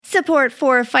Support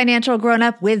for Financial Grown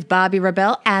Up with Bobby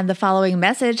Rebell and the following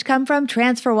message come from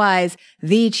TransferWise,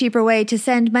 the cheaper way to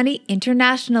send money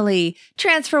internationally.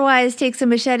 TransferWise takes a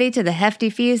machete to the hefty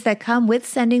fees that come with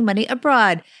sending money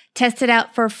abroad. Test it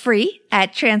out for free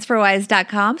at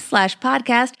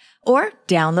transferwise.com/podcast or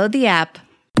download the app.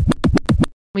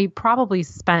 We probably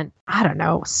spent, I don't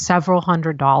know, several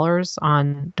 $100s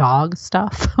on dog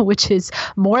stuff, which is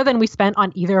more than we spent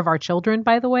on either of our children,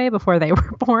 by the way, before they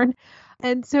were born.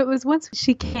 And so it was once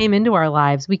she came into our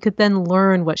lives, we could then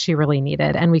learn what she really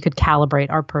needed and we could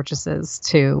calibrate our purchases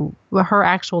to her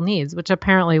actual needs, which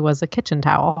apparently was a kitchen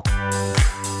towel.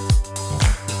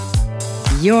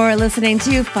 You're listening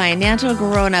to Financial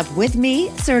Grown Up with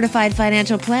me, certified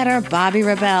financial planner Bobby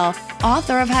Rebell,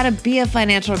 author of How to Be a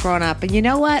Financial Grown Up. And you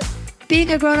know what?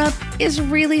 Being a grown up is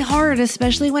really hard,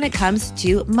 especially when it comes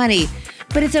to money.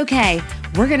 But it's okay.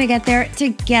 We're going to get there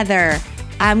together.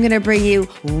 I'm going to bring you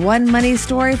one money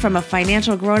story from a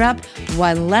financial grown-up,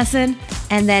 one lesson,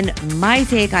 and then my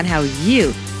take on how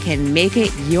you can make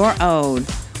it your own.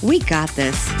 We got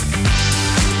this.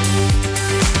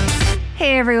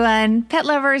 Hey everyone, pet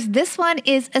lovers, this one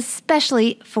is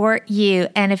especially for you.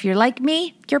 And if you're like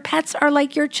me, your pets are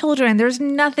like your children. There's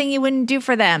nothing you wouldn't do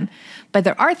for them. But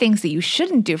there are things that you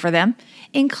shouldn't do for them,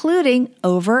 including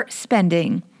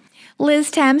overspending. Liz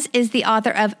Thames is the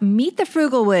author of Meet the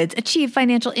Frugal Woods, Achieve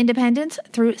Financial Independence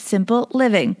Through Simple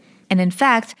Living. And in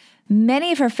fact,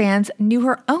 many of her fans knew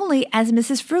her only as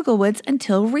Mrs. Frugalwoods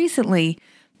until recently.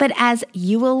 But as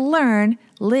you will learn,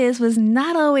 Liz was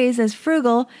not always as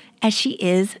frugal as she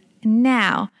is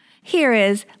now. Here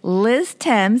is Liz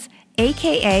Thames,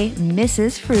 aka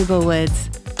Mrs. Frugalwoods.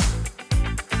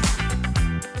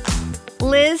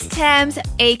 Liz Thames,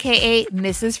 aka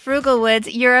Mrs. Frugalwoods,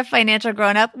 you're a financial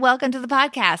grown-up. Welcome to the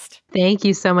podcast. Thank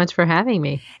you so much for having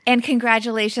me. And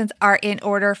congratulations are in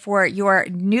order for your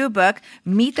new book,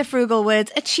 Meet the Frugalwoods,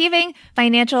 Achieving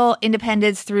Financial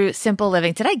Independence Through Simple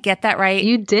Living. Did I get that right?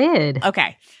 You did.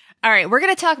 Okay. All right. We're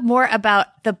going to talk more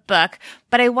about the book,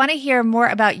 but I want to hear more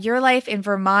about your life in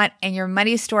Vermont and your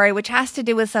money story, which has to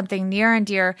do with something near and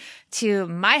dear to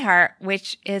my heart,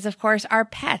 which is, of course, our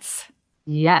pets.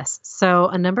 Yes. So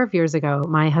a number of years ago,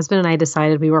 my husband and I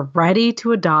decided we were ready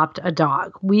to adopt a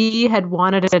dog. We had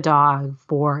wanted a dog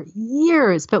for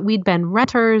years, but we'd been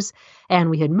renters and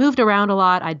we had moved around a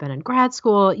lot. I'd been in grad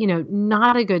school,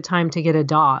 not a good time to get a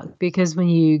dog because when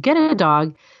you get a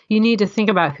dog, you need to think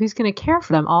about who's going to care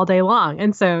for them all day long.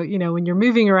 And so, when you're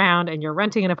moving around and you're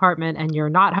renting an apartment and you're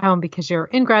not home because you're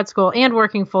in grad school and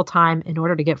working full time in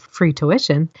order to get free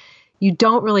tuition, you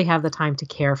don't really have the time to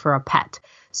care for a pet.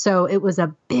 So it was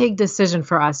a big decision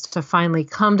for us to finally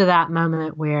come to that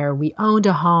moment where we owned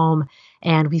a home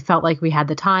and we felt like we had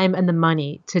the time and the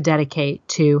money to dedicate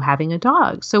to having a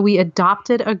dog. So we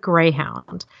adopted a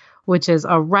greyhound, which is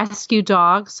a rescue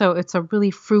dog. So it's a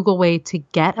really frugal way to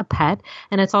get a pet.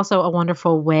 And it's also a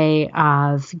wonderful way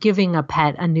of giving a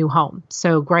pet a new home.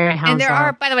 So greyhounds And there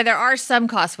are, by the way, there are some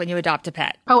costs when you adopt a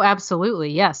pet. Oh,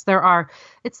 absolutely. Yes, there are.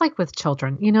 It's like with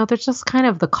children, there's just kind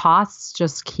of the costs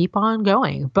just keep on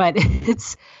going. But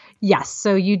yes.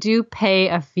 So you do pay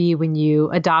a fee when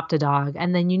you adopt a dog.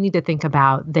 And then you need to think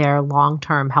about their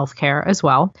long-term health care as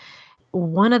well.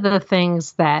 One of the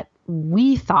things that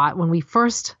we thought when we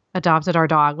first adopted our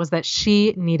dog was that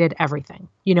she needed everything.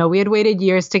 We had waited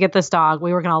years to get this dog.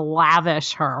 We were going to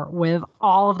lavish her with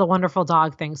all of the wonderful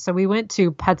dog things. So we went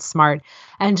to PetSmart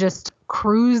and just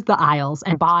cruised the aisles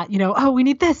and bought, we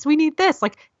need this,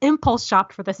 like impulse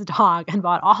shopped for this dog and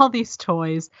bought all these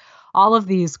toys, all of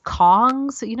these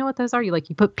Kongs. You know what those are? You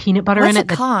put peanut butter in it.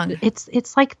 What's a Kong?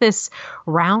 It's like this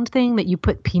round thing that you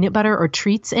put peanut butter or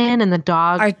treats in, and the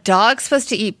dog. Are dogs supposed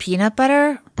to eat peanut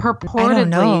butter? Purportedly. I don't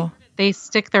know. They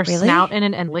stick their snout in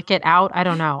it and lick it out. I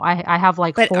don't know. I have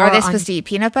like But 4 are they supposed to eat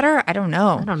peanut butter? I don't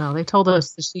know. I don't know. They told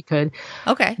us that she could.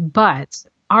 Okay. But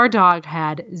our dog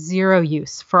had zero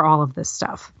use for all of this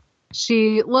stuff.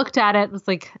 She looked at it, was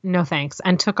like, no thanks,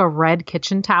 and took a red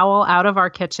kitchen towel out of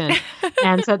our kitchen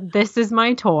and said, this is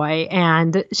my toy.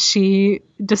 And she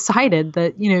decided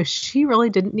that, she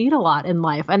really didn't need a lot in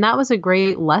life. And that was a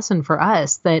great lesson for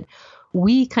us that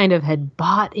we kind of had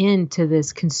bought into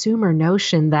this consumer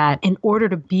notion that in order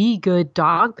to be good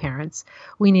dog parents,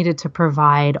 we needed to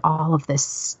provide all of this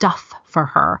stuff for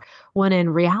her, when in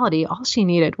reality, all she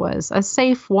needed was a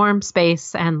safe, warm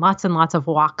space and lots of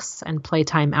walks and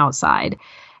playtime outside.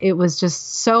 It was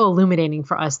just so illuminating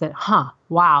for us that,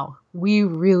 wow, we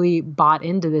really bought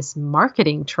into this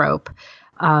marketing trope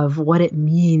of what it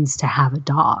means to have a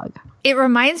dog. It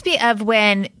reminds me of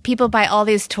when people buy all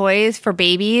these toys for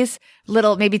babies,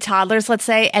 little maybe toddlers, let's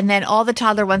say, and then all the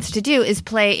toddler wants to do is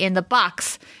play in the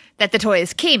box that the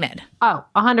toys came in. Oh,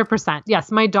 100%. Yes.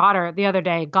 My daughter the other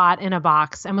day got in a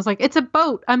box and was like, it's a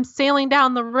boat. I'm sailing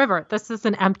down the river. This is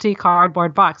an empty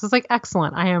cardboard box. It's like,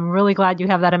 excellent. I am really glad you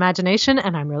have that imagination,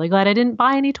 and I'm really glad I didn't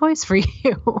buy any toys for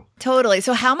you. Totally.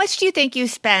 So how much do you think you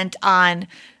spent on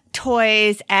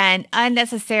toys and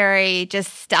unnecessary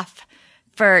just stuff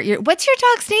what's your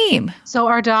dog's name? So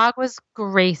our dog was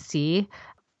Gracie,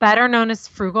 better known as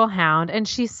Frugal Hound, and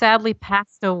she sadly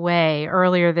passed away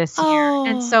earlier this year.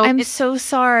 And so I'm so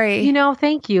sorry.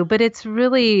 Thank you. But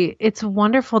it's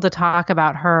wonderful to talk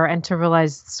about her and to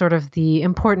realize sort of the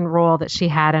important role that she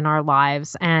had in our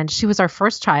lives. And she was our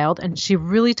first child, and she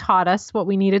really taught us what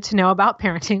we needed to know about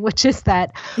parenting, which is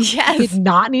that we did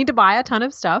not need to buy a ton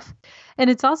of stuff. And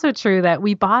it's also true that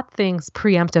we bought things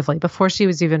preemptively before she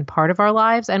was even part of our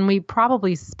lives. And we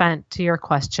probably spent, to your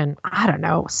question, I don't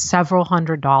know, several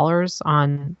 $100s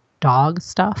on dog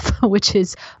stuff, which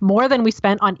is more than we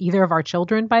spent on either of our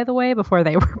children, by the way, before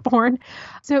they were born.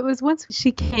 So it was once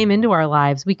she came into our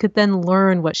lives, we could then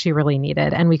learn what she really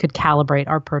needed, and we could calibrate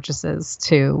our purchases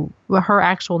to her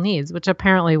actual needs, which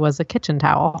apparently was a kitchen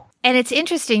towel. And it's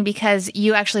interesting because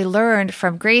you actually learned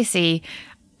from Gracie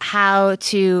how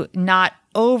to not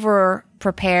over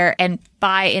prepare and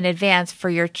buy in advance for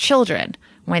your children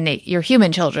your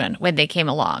human children when they came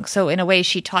along. So in a way,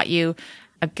 she taught you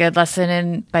a good lesson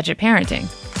in budget parenting.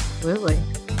 Absolutely.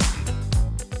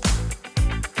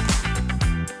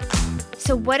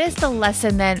 So what is the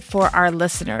lesson then for our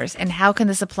listeners, and how can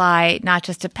this apply not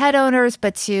just to pet owners,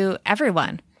 but to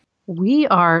everyone? We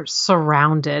are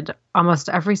surrounded almost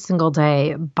every single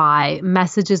day by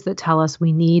messages that tell us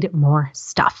we need more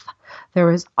stuff.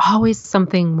 There is always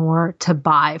something more to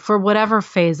buy for whatever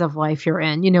phase of life you're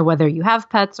in. Whether you have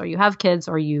pets or you have kids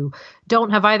or you don't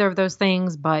have either of those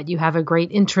things, but you have a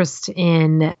great interest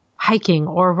in hiking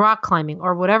or rock climbing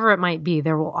or whatever it might be,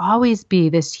 there will always be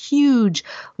this huge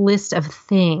list of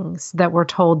things that we're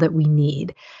told that we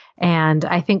need. And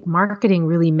I think marketing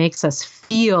really makes us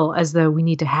feel as though we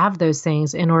need to have those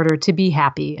things in order to be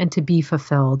happy and to be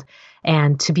fulfilled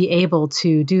and to be able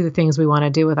to do the things we want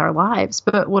to do with our lives.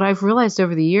 But what I've realized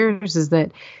over the years is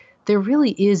that there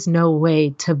really is no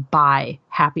way to buy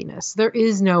happiness. There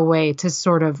is no way to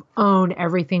sort of own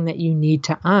everything that you need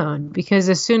to own, because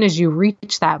as soon as you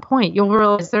reach that point, you'll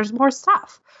realize there's more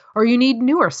stuff, or you need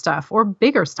newer stuff or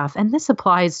bigger stuff. And this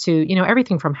applies to,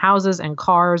 everything from houses and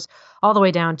cars all the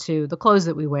way down to the clothes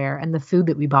that we wear and the food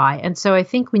that we buy. And so I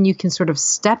think when you can sort of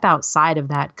step outside of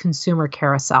that consumer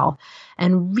carousel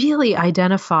and really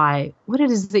identify what it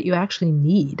is that you actually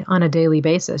need on a daily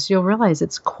basis, you'll realize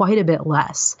it's quite a bit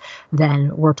less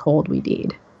than we're told we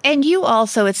need. And you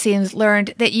also, it seems,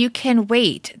 learned that you can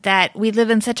wait, that we live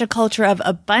in such a culture of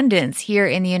abundance here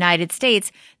in the United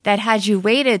States that had you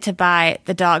waited to buy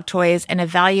the dog toys and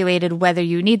evaluated whether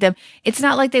you need them, it's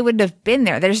not like they wouldn't have been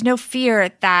there. There's no fear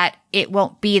that it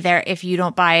won't be there if you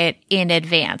don't buy it in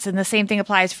advance. And the same thing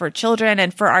applies for children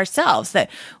and for ourselves, that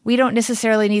we don't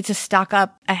necessarily need to stock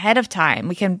up ahead of time.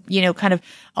 We can, kind of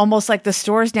almost like the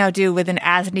stores now do with an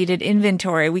as-needed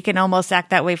inventory. We can almost act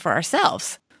that way for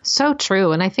ourselves. So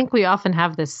true. And I think we often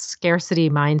have this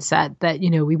scarcity mindset that,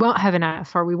 we won't have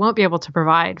enough or we won't be able to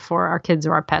provide for our kids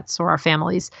or our pets or our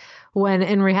families, when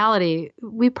in reality,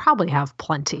 we probably have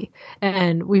plenty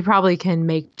and we probably can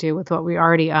make do with what we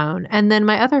already own. And then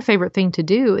my other favorite thing to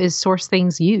do is source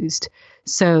things used.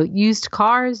 So used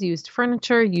cars, used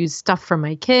furniture, used stuff for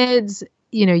my kids.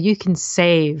 You can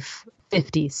save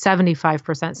 50,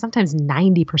 75%, sometimes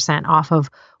 90% off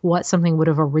of what something would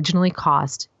have originally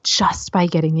cost just by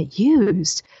getting it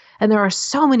used. And there are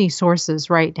so many sources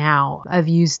right now of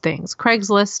used things.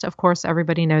 Craigslist, of course,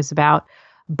 everybody knows about.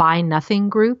 Buy nothing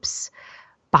groups,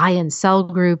 buy and sell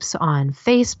groups on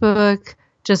Facebook,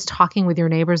 just talking with your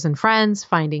neighbors and friends,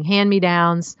 finding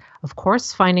hand-me-downs, of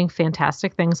course, finding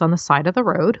fantastic things on the side of the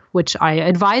road, which I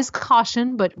advise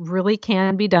caution, but really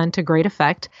can be done to great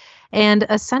effect. And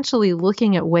essentially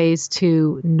looking at ways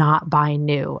to not buy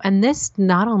new. And this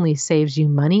not only saves you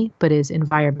money, but is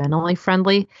environmentally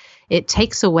friendly. It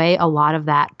takes away a lot of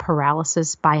that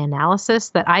paralysis by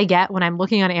analysis that I get when I'm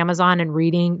looking on Amazon and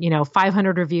reading,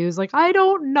 500 reviews. Like, I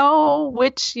don't know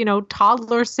which,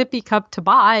 toddler sippy cup to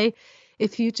buy.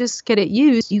 If you just get it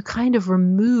used, you kind of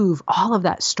remove all of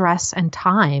that stress and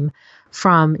time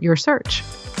from your search.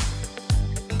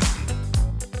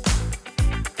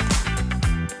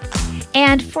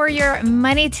 And for your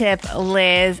money tip,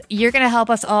 Liz, you're going to help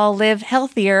us all live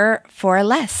healthier for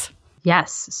less.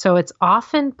 Yes. So it's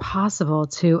often possible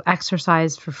to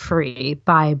exercise for free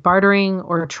by bartering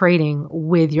or trading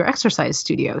with your exercise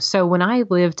studio. So when I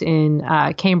lived in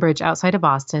Cambridge outside of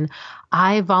Boston,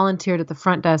 I volunteered at the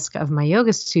front desk of my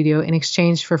yoga studio in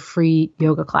exchange for free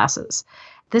yoga classes.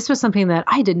 This was something that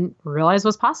I didn't realize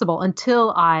was possible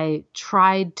until I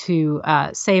tried to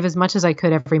save as much as I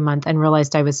could every month and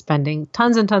realized I was spending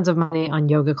tons and tons of money on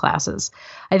yoga classes.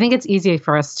 I think it's easy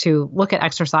for us to look at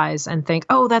exercise and think,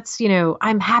 oh, that's,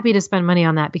 I'm happy to spend money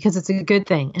on that because it's a good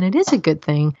thing. And it is a good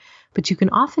thing, but you can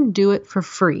often do it for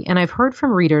free. And I've heard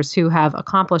from readers who have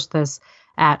accomplished this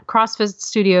at CrossFit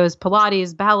studios,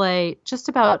 Pilates, ballet, just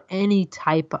about any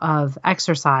type of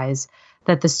exercise,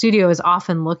 that the studio is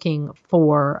often looking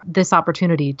for this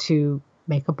opportunity to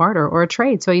make a barter or a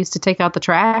trade. So I used to take out the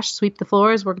trash, sweep the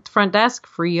floors, work at the front desk,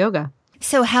 free yoga.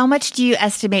 So how much do you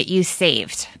estimate you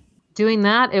saved? Doing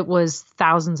that, it was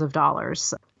thousands of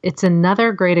dollars. It's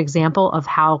another great example of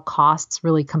how costs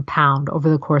really compound over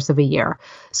the course of a year.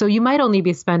 So you might only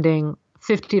be spending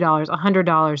 $50, $100,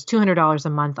 $200 a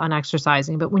month on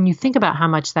exercising. But when you think about how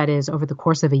much that is over the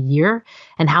course of a year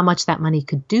and how much that money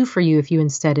could do for you if you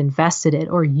instead invested it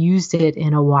or used it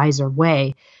in a wiser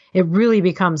way, it really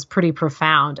becomes pretty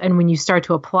profound. And when you start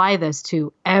to apply this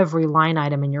to every line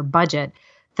item in your budget,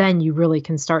 then you really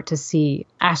can start to see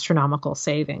astronomical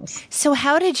savings. So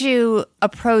how did you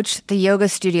approach the yoga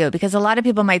studio? Because a lot of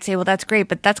people might say, well, that's great,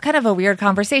 but that's kind of a weird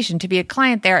conversation to be a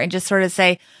client there and just sort of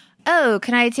say, oh,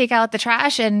 can I take out the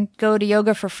trash and go to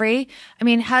yoga for free? I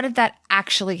mean, how did that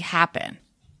actually happen?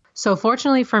 So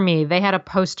fortunately for me, they had a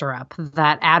poster up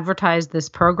that advertised this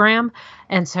program.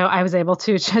 And so I was able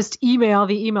to just email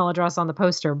the email address on the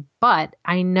poster. But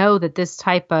I know that this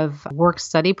type of work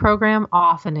study program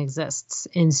often exists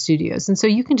in studios. And so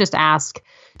you can just ask,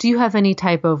 do you have any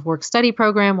type of work study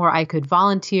program where I could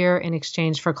volunteer in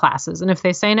exchange for classes? And if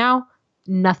they say no,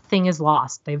 nothing is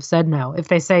lost. They've said no. If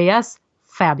they say yes,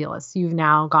 fabulous. You've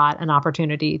now got an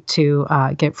opportunity to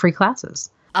get free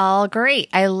classes. All great.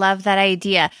 I love that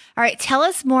idea. All right. Tell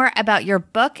us more about your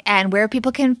book and where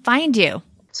people can find you.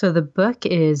 So the book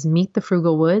is Meet the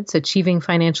Frugal Woods, Achieving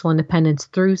Financial Independence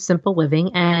Through Simple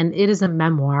Living. And it is a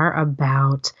memoir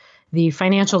about the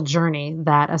financial journey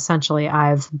that essentially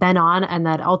I've been on and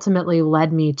that ultimately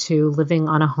led me to living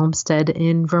on a homestead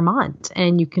in Vermont.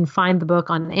 And you can find the book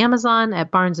on Amazon,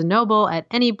 at Barnes & Noble, at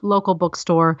any local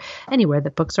bookstore, anywhere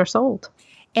that books are sold.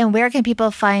 And where can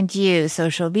people find you?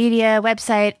 Social media,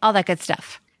 website, all that good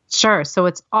stuff. Sure. So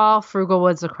it's all Frugal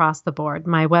Woods across the board.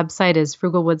 My website is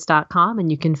frugalwoods.com,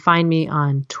 and you can find me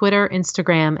on Twitter,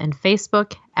 Instagram, and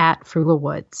Facebook at Frugal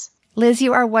Woods. Liz,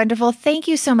 you are wonderful. Thank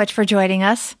you so much for joining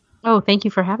us. Oh, thank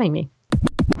you for having me.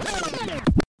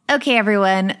 Okay,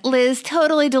 everyone. Liz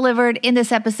totally delivered in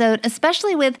this episode,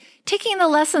 especially with taking the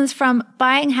lessons from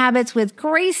Buying Habits with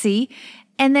Gracie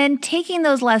and then taking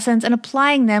those lessons and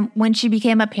applying them when she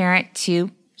became a parent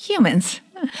to humans.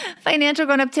 Financial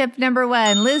grown-up tip number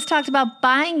 1. Liz talked about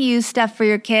buying used stuff for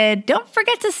your kid. Don't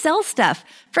forget to sell stuff.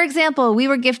 For example, we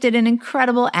were gifted an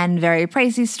incredible and very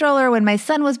pricey stroller when my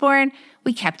son was born.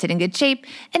 We kept it in good shape.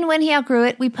 And when he outgrew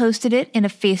it, we posted it in a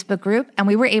Facebook group and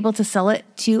we were able to sell it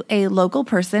to a local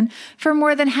person for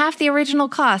more than half the original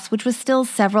cost, which was still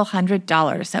several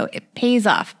 $100s. So it pays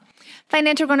off.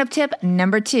 Financial grown-up tip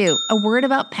number 2, a word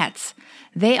about pets.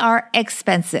 They are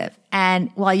expensive.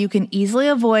 And while you can easily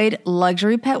avoid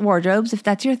luxury pet wardrobes, if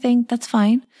that's your thing, that's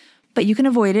fine. But you can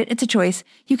avoid it. It's a choice.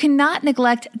 You cannot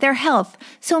neglect their health.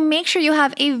 So make sure you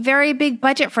have a very big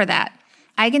budget for that.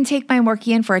 I can take my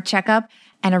Morkie in for a checkup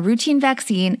and a routine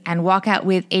vaccine and walk out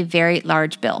with a very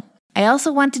large bill. I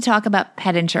also want to talk about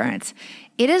pet insurance.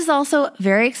 It is also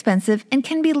very expensive and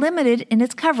can be limited in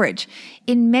its coverage.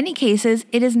 In many cases,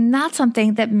 it is not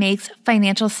something that makes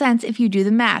financial sense if you do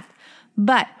the math.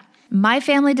 But my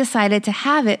family decided to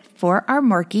have it for our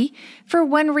Morkie for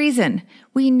one reason.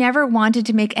 We never wanted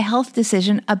to make a health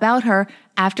decision about her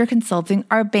after consulting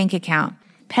our bank account.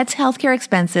 Pets' healthcare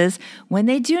expenses, when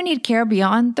they do need care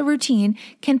beyond the routine,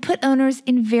 can put owners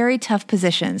in very tough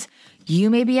positions. You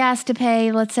may be asked to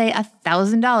pay, let's say,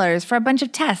 $1,000 for a bunch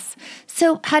of tests.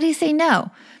 So how do you say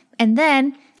no? And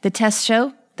then the tests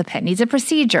show the pet needs a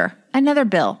procedure, another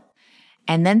bill,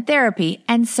 and then therapy,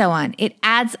 and so on. It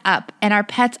adds up, and our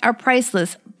pets are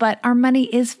priceless, but our money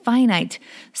is finite.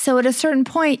 So at a certain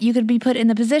point, you could be put in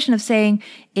the position of saying,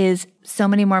 is so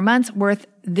many more months worth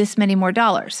this many more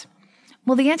dollars?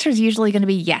 Well, the answer is usually going to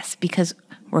be yes, because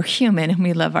we're human and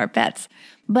we love our pets.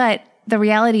 But the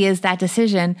reality is that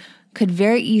decision could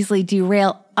very easily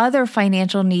derail other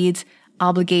financial needs,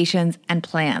 obligations, and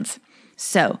plans.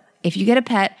 So if you get a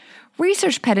pet,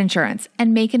 research pet insurance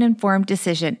and make an informed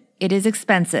decision. it is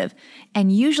expensive.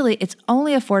 And usually it's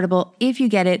only affordable if you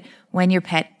get it when your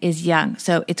pet is young.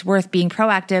 So it's worth being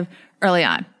proactive early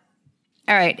on.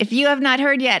 All right, if you have not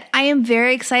heard yet, I am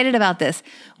very excited about this.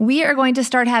 We are going to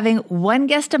start having one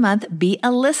guest a month be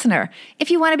a listener. If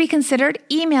you want to be considered,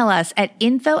 email us at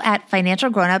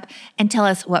info@financialgrownup and tell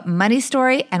us what money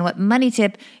story and what money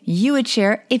tip you would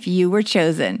share if you were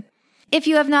chosen. If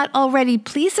you have not already,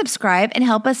 please subscribe and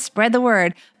help us spread the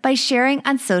word by sharing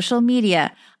on social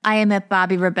media. I am at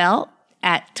Bobbi Rebell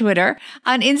at Twitter.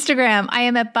 On Instagram, I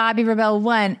am at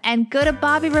BobbiRebell1, and go to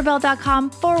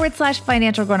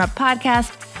BobbiRebell.com/Financial Grown Up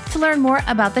Podcast to learn more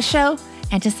about the show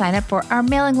and to sign up for our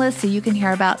mailing list so you can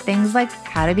hear about things like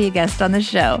how to be a guest on the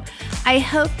show. I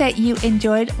hope that you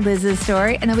enjoyed Liz's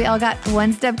story and that we all got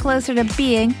one step closer to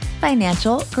being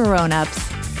financial grown-ups.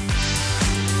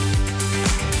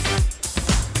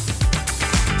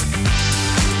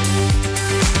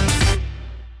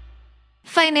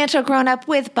 Financial Grown Up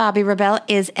with Bobbi Rebell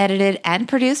is edited and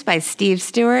produced by Steve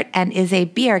Stewart and is a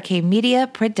BRK Media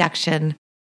production.